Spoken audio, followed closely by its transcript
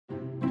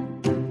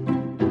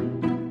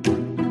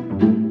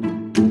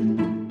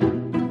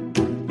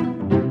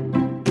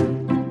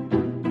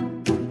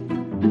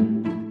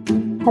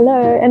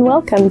Hello and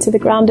welcome to the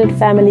Grounded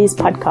Families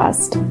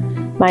podcast.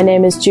 My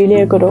name is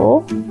Julia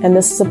Goodall, and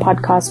this is a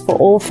podcast for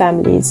all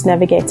families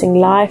navigating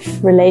life,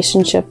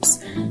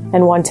 relationships,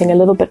 and wanting a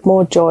little bit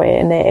more joy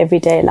in their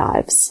everyday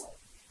lives.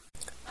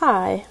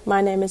 Hi,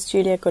 my name is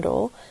Julia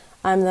Goodall.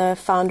 I'm the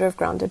founder of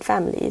Grounded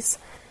Families.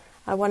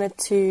 I wanted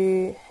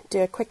to do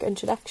a quick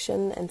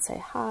introduction and say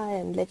hi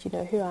and let you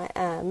know who I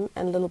am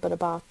and a little bit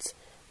about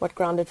what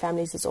Grounded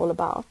Families is all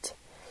about.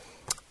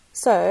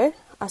 So,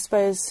 I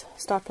suppose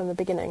start from the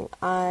beginning.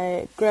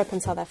 I grew up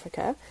in South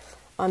Africa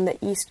on the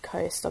east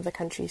coast of the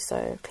country,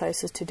 so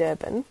closest to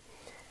Durban.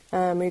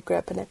 We grew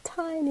up in a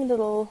tiny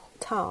little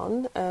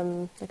town,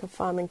 like a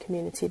farming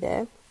community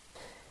there.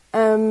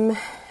 And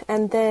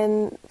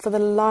then for the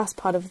last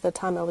part of the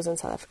time I was in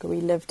South Africa, we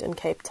lived in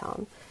Cape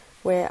Town,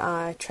 where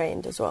I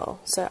trained as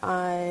well. So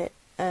I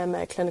am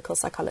a clinical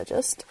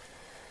psychologist.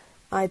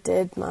 I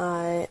did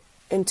my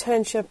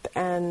internship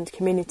and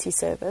community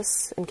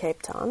service in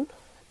Cape Town.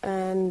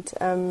 And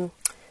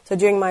so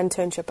during my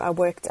internship, I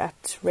worked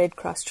at Red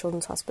Cross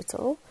Children's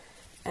Hospital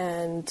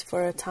and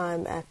for a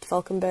time at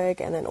Valkenburg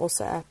and then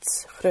also at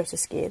Groote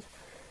Schuur.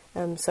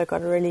 So I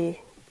got a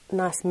really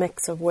nice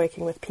mix of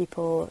working with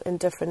people in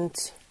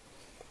different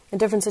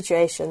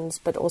situations,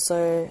 but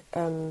also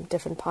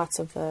different parts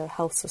of the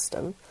health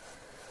system.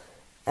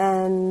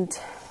 And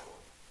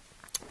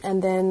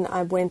then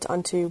I went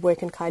on to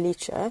work in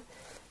Khayelitsha,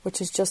 which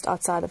is just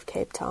outside of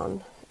Cape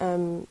Town.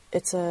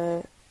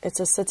 It's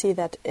a city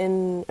that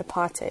in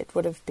apartheid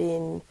would have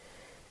been,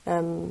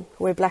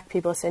 where black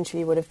people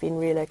essentially would have been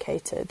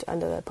relocated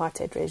under the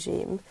apartheid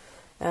regime.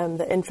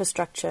 The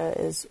infrastructure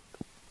is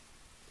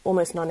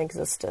almost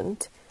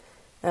non-existent,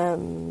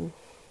 and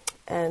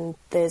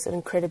there's an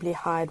incredibly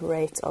high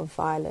rate of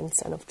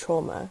violence and of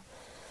trauma.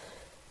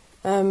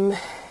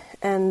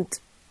 And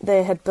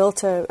they had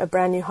built a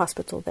brand new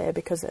hospital there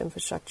because the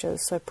infrastructure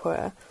is so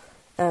poor,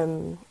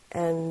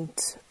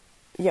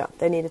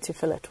 they needed to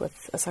fill it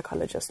with a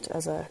psychologist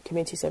as a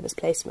community service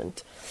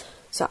placement.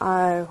 So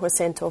I was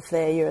sent off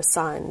there. You're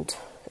assigned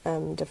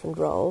different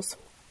roles,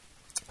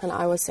 and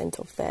I was sent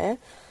off there.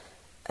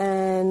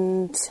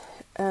 And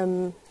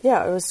it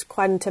was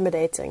quite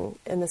intimidating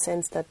in the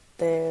sense that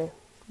there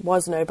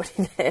was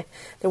nobody there.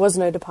 There was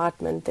no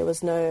department. There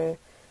was no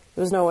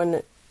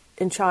one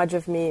in charge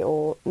of me,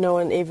 or no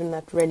one even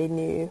that really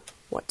knew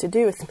what to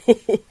do with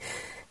me.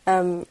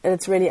 And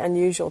it's really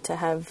unusual to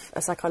have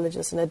a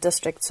psychologist in a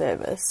district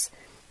service.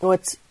 Or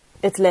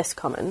it's less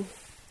common,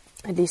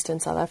 at least in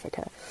South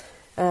Africa.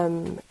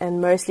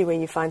 And mostly where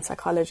you find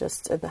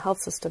psychologists in the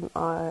health system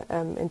are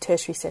in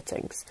tertiary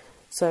settings.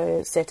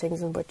 So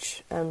settings in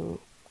which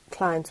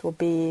clients will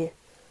be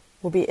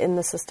in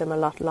the system a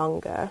lot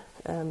longer.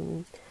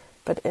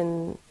 But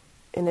in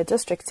a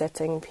district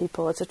setting,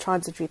 it's a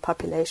transitory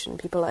population.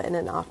 People are in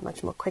and out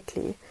much more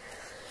quickly.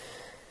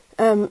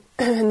 And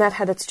that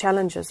had its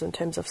challenges in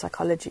terms of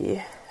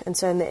psychology. And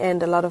so in the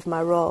end, a lot of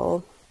my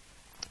role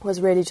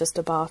was really just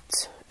about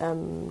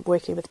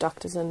working with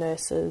doctors and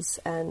nurses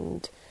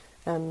and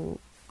kind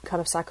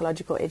of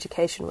psychological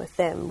education with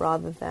them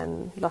rather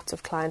than lots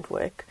of client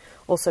work.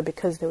 Also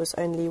because there was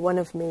only one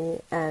of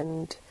me,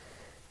 and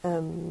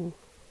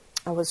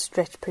I was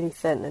stretched pretty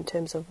thin in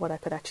terms of what I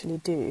could actually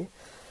do.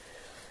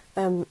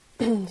 So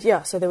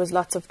there was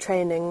lots of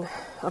training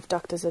of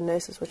doctors and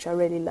nurses, which I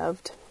really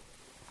loved.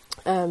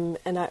 And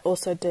I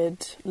also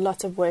did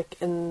lots of work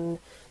in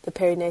the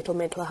perinatal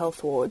mental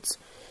health wards.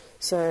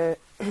 So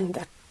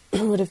that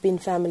would have been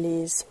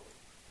families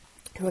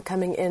who were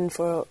coming in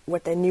for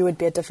what they knew would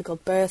be a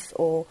difficult birth,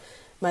 or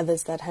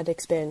mothers that had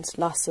experienced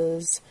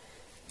losses.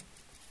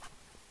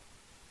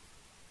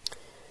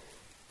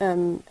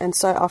 And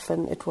so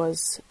often it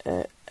was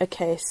a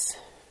case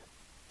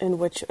in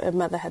which a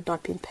mother had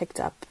not been picked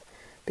up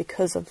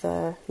because of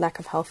the lack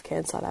of healthcare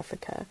in South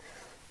Africa.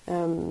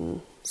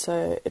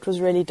 So it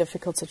was really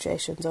difficult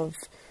situations of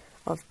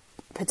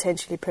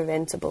potentially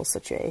preventable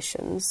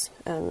situations,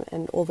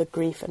 and all the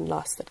grief and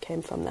loss that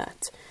came from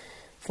that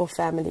for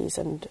families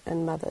and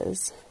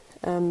mothers.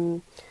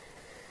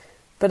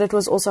 But it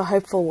was also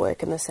hopeful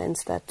work in the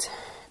sense that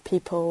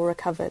people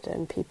recovered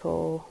and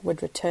people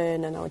would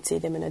return, and I would see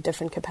them in a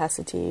different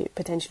capacity,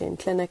 potentially in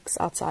clinics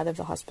outside of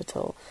the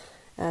hospital,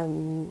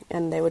 and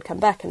they would come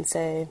back and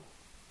say,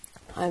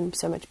 I'm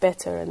so much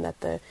better, and that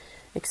the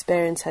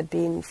experience had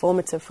been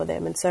formative for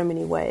them in so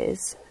many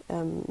ways,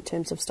 in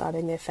terms of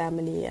starting their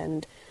family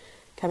and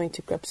coming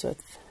to grips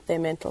with their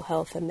mental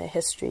health and their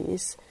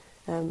histories,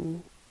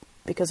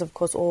 because of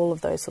course all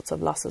of those sorts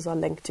of losses are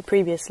linked to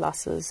previous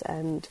losses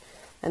and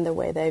the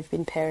way they've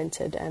been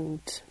parented and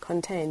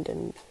contained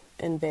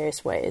in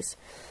various ways.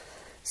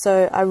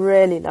 So I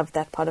really loved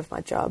that part of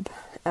my job.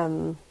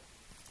 It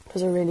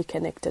was a really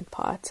connected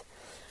part.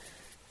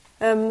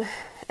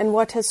 And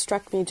what has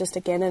struck me just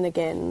again and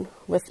again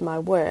with my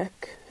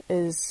work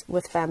is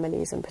with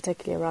families, and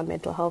particularly around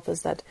mental health,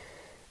 is that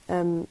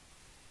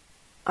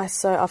I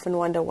so often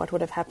wonder what would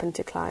have happened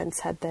to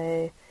clients had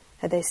they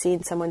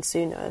seen someone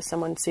sooner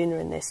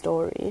in their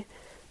story,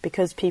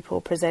 because people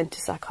present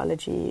to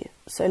psychology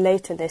so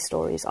late in their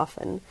stories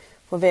often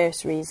for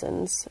various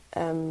reasons,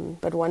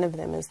 but one of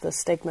them is the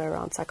stigma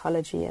around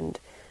psychology and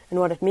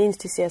what it means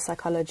to see a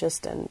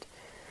psychologist, and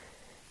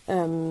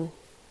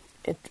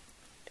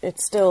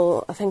it's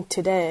still, I think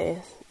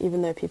today,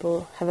 even though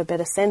people have a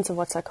better sense of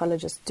what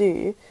psychologists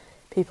do,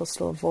 people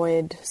still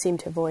seem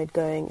to avoid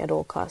going at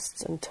all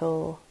costs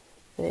until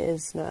there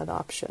is no other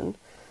option.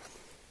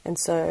 And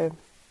so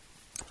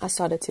I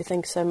started to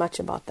think so much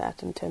about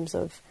that in terms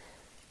of,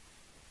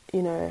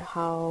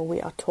 how we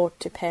are taught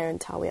to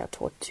parent, how we are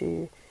taught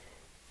to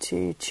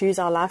choose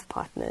our life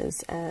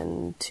partners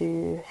and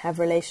to have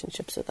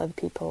relationships with other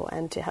people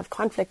and to have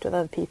conflict with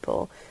other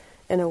people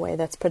in a way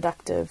that's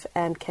productive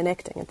and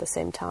connecting at the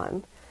same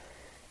time.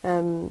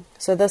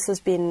 So this has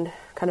been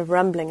kind of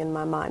rumbling in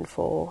my mind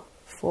for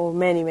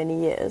many,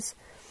 many years.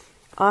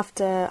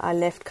 After I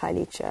left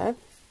Khayelitsha,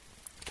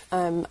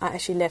 I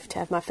actually left to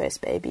have my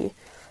first baby,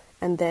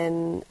 and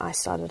then I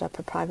started up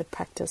a private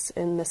practice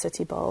in the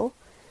City Bowl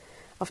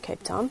of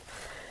Cape Town,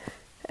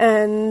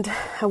 and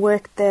I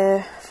worked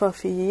there for a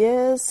few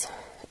years.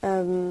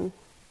 I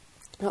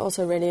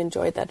also really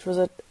enjoyed that. It was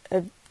a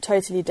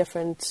totally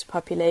different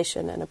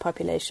population, and a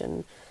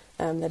population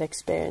that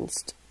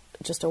experienced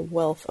just a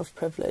wealth of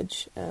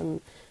privilege in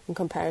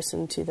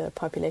comparison to the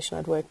population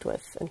I'd worked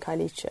with in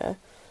Khayelitsha.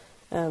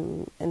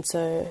 And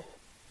so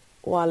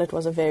while it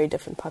was a very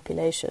different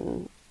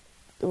population,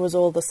 it was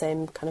all the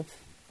same kind of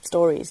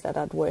stories that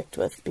I'd worked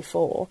with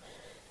before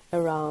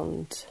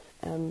around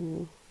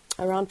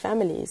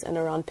families and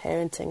around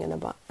parenting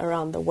and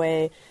around the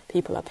way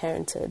people are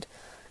parented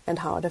and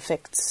how it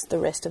affects the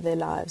rest of their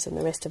lives and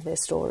the rest of their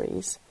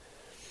stories.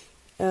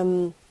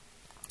 Soon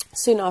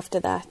after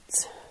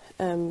that,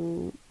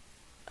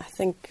 I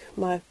think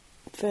my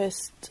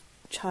first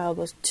child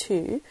was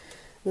 2,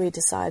 we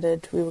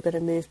decided we were going to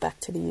move back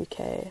to the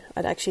UK.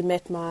 I'd actually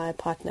met my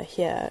partner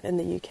here in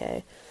the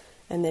UK,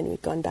 and then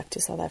we'd gone back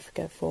to South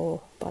Africa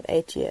for about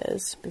 8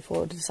 years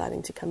before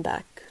deciding to come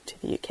back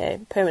to the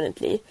UK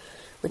permanently,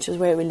 which is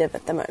where we live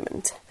at the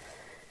moment.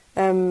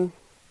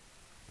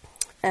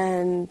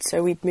 And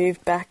so we'd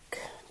moved back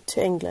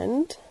to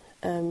England.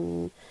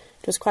 It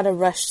was quite a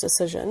rushed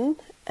decision,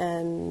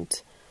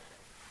 and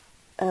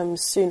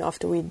soon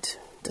after we'd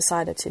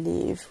decided to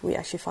leave, we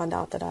actually found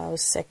out that I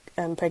was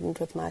pregnant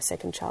with my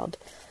second child.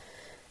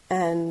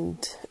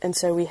 And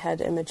so we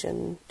had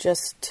Imogen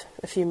just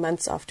a few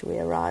months after we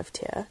arrived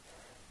here,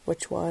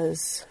 which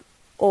was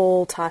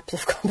all types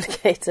of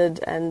complicated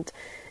and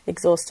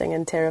exhausting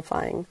and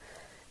terrifying.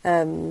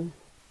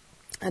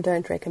 I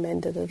don't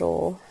recommend it at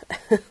all,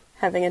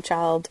 having a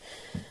child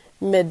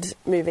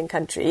mid-moving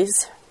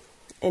countries.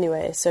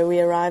 Anyway, so we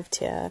arrived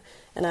here,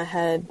 and I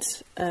had,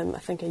 I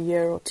think, a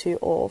year or 2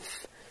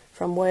 off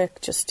from work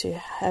just to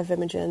have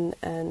Imogen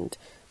and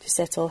to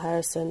settle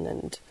Harrison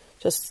and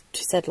just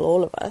to settle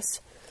all of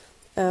us.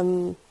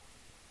 And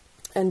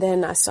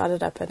then I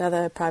started up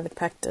another private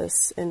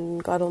practice in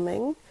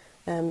Godalming,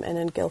 and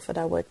in Guildford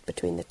I worked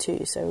between the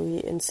two, so we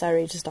in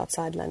Surrey, just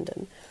outside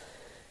London.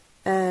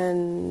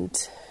 And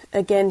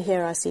again,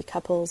 here I see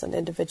couples and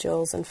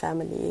individuals and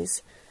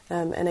families,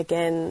 and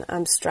again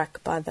I'm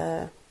struck by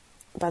the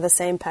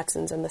same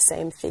patterns and the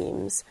same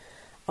themes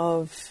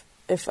of,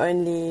 if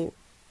only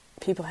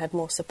people had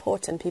more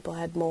support and people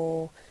had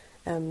more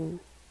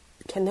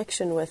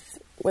connection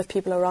with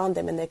people around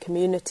them in their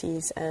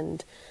communities,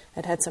 and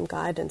had some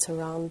guidance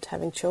around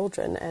having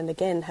children, and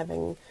again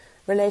having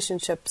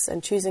relationships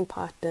and choosing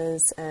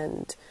partners,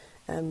 and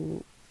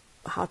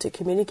how to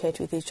communicate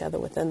with each other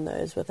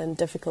within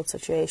difficult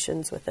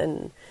situations,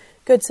 within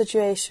good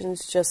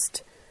situations.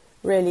 Just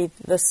really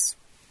this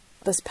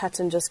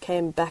pattern just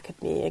came back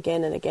at me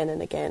again and again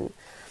and again.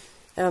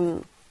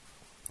 And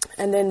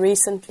then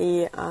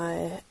recently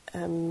I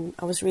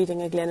was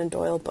reading a Glennon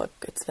Doyle book.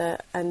 It's the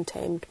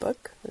Untamed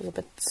book. I was a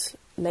bit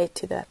late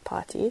to that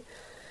party.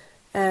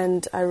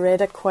 And I read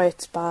a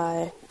quote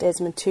by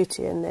Desmond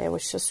Tutu in there,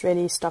 which just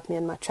really stopped me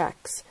in my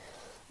tracks.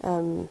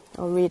 I'll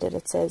read it.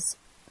 It says,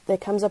 "There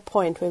comes a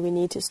point where we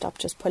need to stop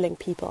just pulling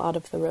people out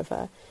of the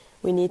river.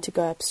 We need to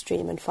go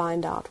upstream and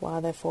find out why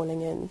they're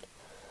falling in."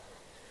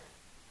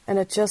 And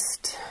it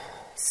just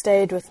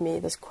stayed with me,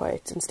 this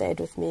quote, and stayed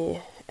with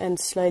me, and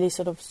slowly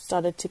sort of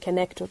started to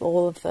connect with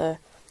all of the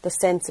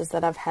senses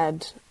that I've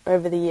had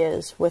over the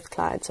years with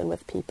clients and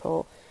with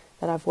people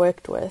that I've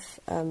worked with.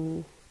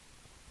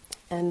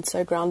 And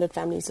so Grounded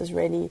Families has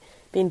really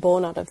been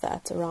born out of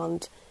that,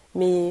 around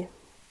me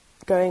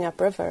going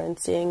upriver and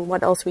seeing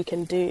what else we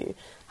can do,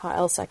 how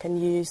else I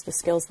can use the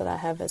skills that I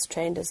have as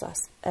trained as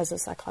a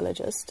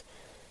psychologist,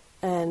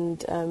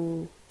 and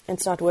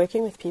start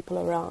working with people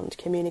around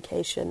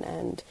communication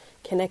and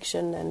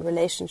connection and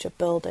relationship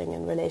building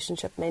and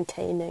relationship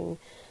maintaining,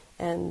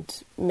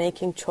 and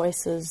making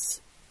choices,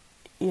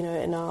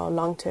 in our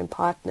long-term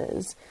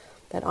partners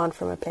that aren't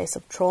from a place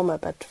of trauma,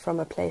 but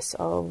from a place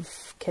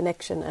of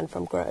connection and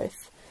from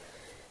growth.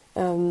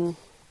 And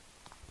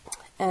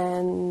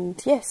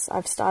yes,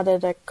 I've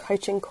started a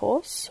coaching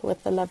course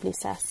with the lovely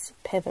Sass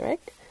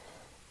Petherick,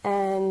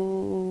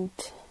 and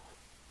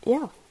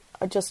yeah,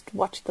 I just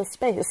watched the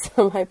space.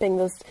 I'm hoping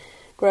this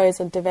grows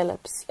and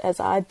develops as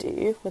I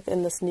do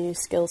within this new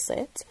skill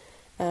set,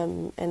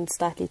 and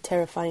slightly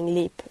terrifying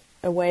leap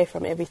away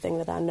from everything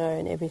that I know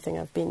and everything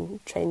I've been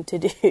trained to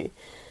do.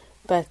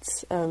 But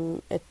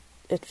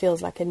it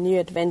feels like a new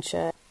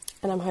adventure,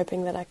 and I'm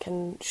hoping that I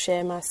can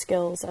share my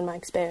skills and my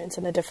experience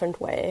in a different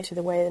way to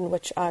the way in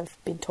which I've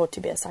been taught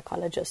to be a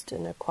psychologist,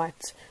 in a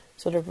quite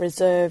sort of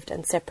reserved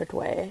and separate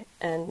way,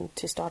 and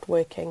to start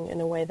working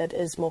in a way that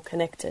is more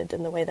connected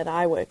in the way that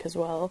I work as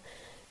well,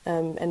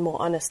 and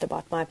more honest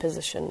about my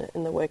position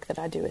in the work that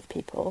I do with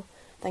people.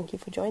 Thank you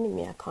for joining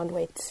me. I can't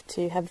wait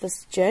to have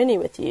this journey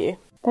with you.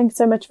 Thanks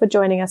so much for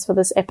joining us for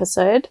this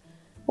episode.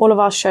 All of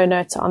our show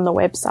notes are on the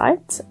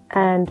website,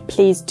 and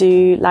please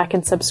do like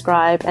and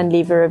subscribe and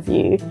leave a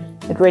review.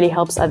 It really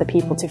helps other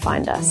people to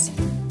find us.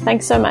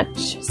 Thanks so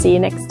much. See you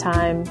next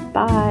time.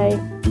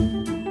 Bye.